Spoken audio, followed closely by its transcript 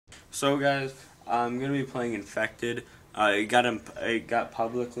So guys, I'm gonna be playing Infected. It got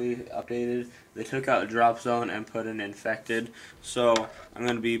publicly updated. They took out Drop Zone and put in Infected. So I'm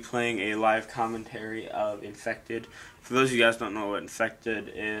gonna be playing a live commentary of Infected. For those of you guys who don't know what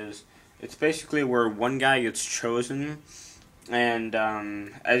Infected is, it's basically where one guy gets chosen, and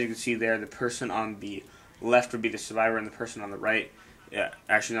as you can see there, the person on the left would be the survivor, and the person on the right,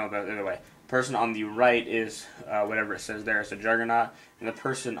 actually no, the other way. The person on the right is whatever it says there is a Juggernaut, and the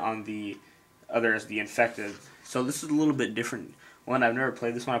person on the other is the Infected. So this is a little bit different one. I've never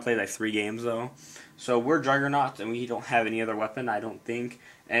played this one. I played like 3 games though. So we're Juggernauts, and we don't have any other weapon, I don't think,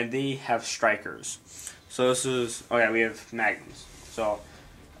 and they have Strikers. So this is, oh yeah, we have Magnums. So,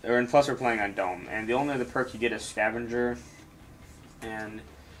 and plus we're playing on Dome, and the only other perk you get is Scavenger. And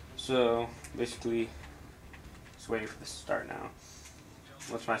so basically, just waiting for this to start now.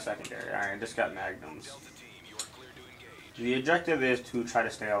 What's my secondary? Alright, I just got Magnums. The objective is to try to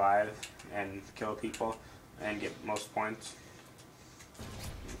stay alive and kill people and get most points.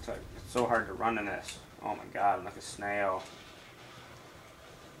 It's so hard to run in this. Oh my god, I'm like a snail.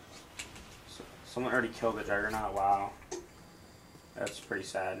 So, someone already killed the Juggernaut? Wow. That's pretty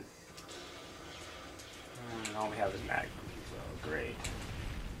sad. And all we have is Magnums, so great.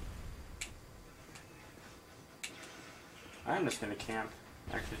 I'm just gonna camp.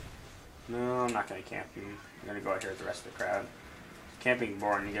 Actually, no, I'm not gonna camp. I'm gonna go out here with the rest of the crowd. Camping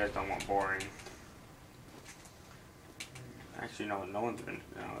boring. You guys don't want boring. Actually, no one's been.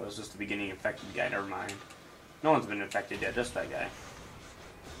 No, it was just the beginning infected guy. Never mind. No one's been infected yet. Just that guy.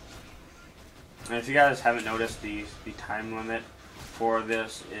 And if you guys haven't noticed, the time limit for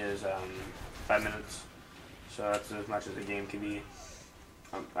this is 5 minutes. So that's as much as the game can be.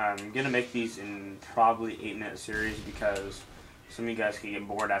 I'm gonna make these in probably 8-minute series because some of you guys can get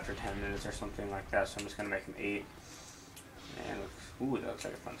bored after 10 minutes or something like that. So I'm just gonna make them 8. And ooh, that looks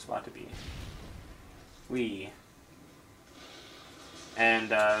like a fun spot to be. And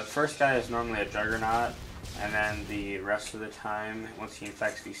first guy is normally a Juggernaut, and then the rest of the time, once he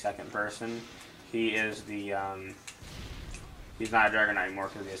infects the second person, he is the he's not a Juggernaut anymore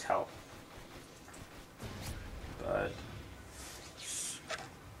because he has health. But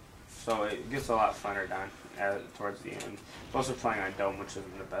so it gets a lot funner down towards the end. I'm also playing on Dome, which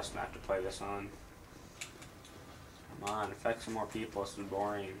isn't the best map to play this on. Come on, infect some more people. This is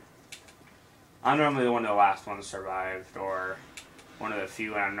boring. I'm normally one of the last ones survived, or one of the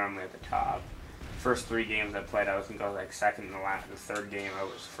few, and I'm normally at the top. First 3 games I played, I was gonna go like second, and the third game I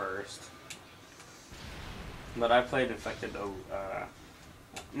was first. But I played Infected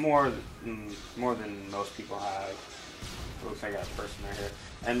more than most people have. Looks like I got a person right here.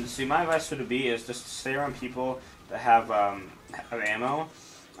 And see, my advice to be is just stay around people that have ammo,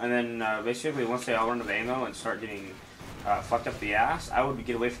 and then basically once they all run out of ammo and start getting fucked up the ass, I would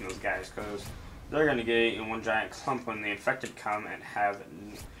get away from those guys because they're gonna get in one giant clump when the infected come and have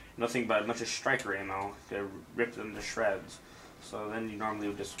nothing but a bunch of striker ammo to rip them to shreds. So then you normally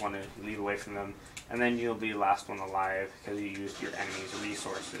would just want to leave away from them, and then you'll be the last one alive because you used your enemy's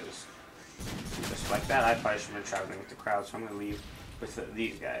resources. Just like that, I probably should have been traveling with the crowd, so I'm going to leave with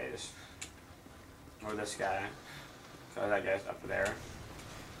these guys. Or this guy. Because that guy's up there.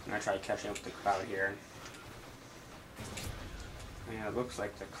 I'm going to try catching up with the crowd here. And it looks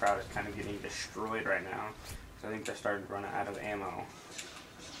like the crowd is kind of getting destroyed right now. So I think they're starting to run out of ammo.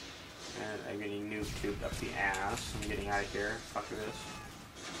 And I'm getting noob tubed up the ass. I'm getting out of here. Fuck this.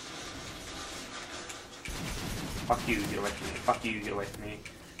 Fuck you, get away from me. Fuck you, get away from me.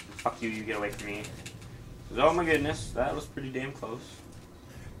 Fuck you, you get away from me. Oh my goodness, that was pretty damn close.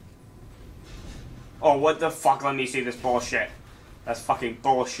 Oh, what the fuck? Let me see this bullshit. That's fucking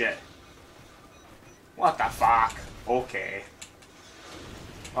bullshit. What the fuck? Okay.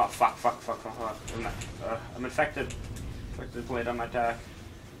 Oh, fuck. I'm infected. Infected blade on my attack.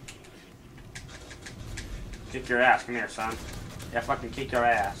 Kick your ass. Come here, son. Yeah, fucking kick your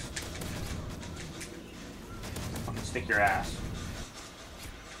ass. Fucking stick your ass.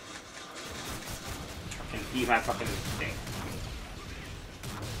 And eat my fucking thing.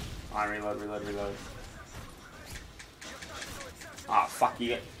 On, reload. Aw, fuck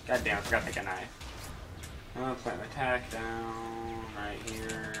you. God damn, I forgot to take a knife. I'll plant my attack down right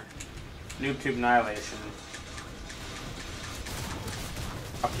here. Noob tube annihilation.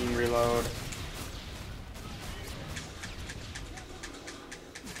 Fucking reload.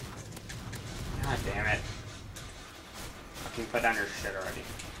 God damn it. Fucking put down your shit already.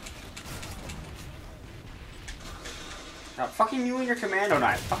 Now, fucking you and your commando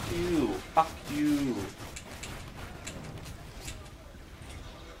knife. Fuck you. Fuck you.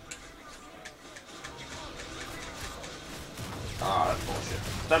 Oh, that's bullshit.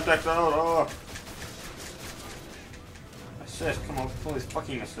 Step deck out. Oh. Assist. Come on, please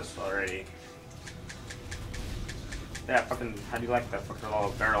fucking assist already. Yeah, fucking. How do you like that? Fucking all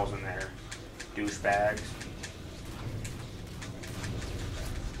the barrels in there, douchebags.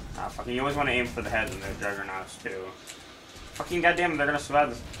 Ah, fucking. You always want to aim for the heads in those juggernauts too. Fucking goddamn, they're gonna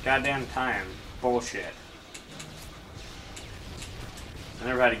survive this goddamn time. Bullshit. I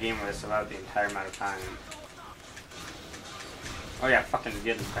never had a game where they survived the entire amount of time. Oh yeah, fucking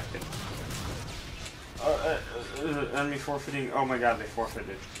get infected. Enemy forfeiting. Oh my god, they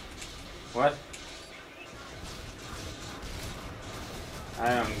forfeited. What?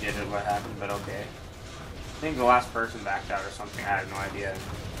 I don't get it what happened, but okay. I think the last person backed out or something. I have no idea.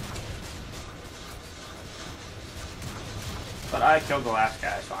 But I killed the last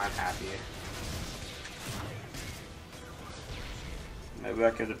guy, so I'm happy. My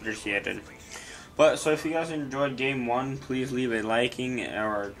work is appreciated. But, so if you guys enjoyed game 1, please leave a liking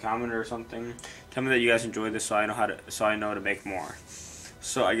or a comment or something. Tell me that you guys enjoyed this so I know to make more.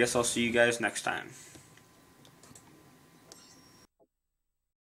 So I guess I'll see you guys next time.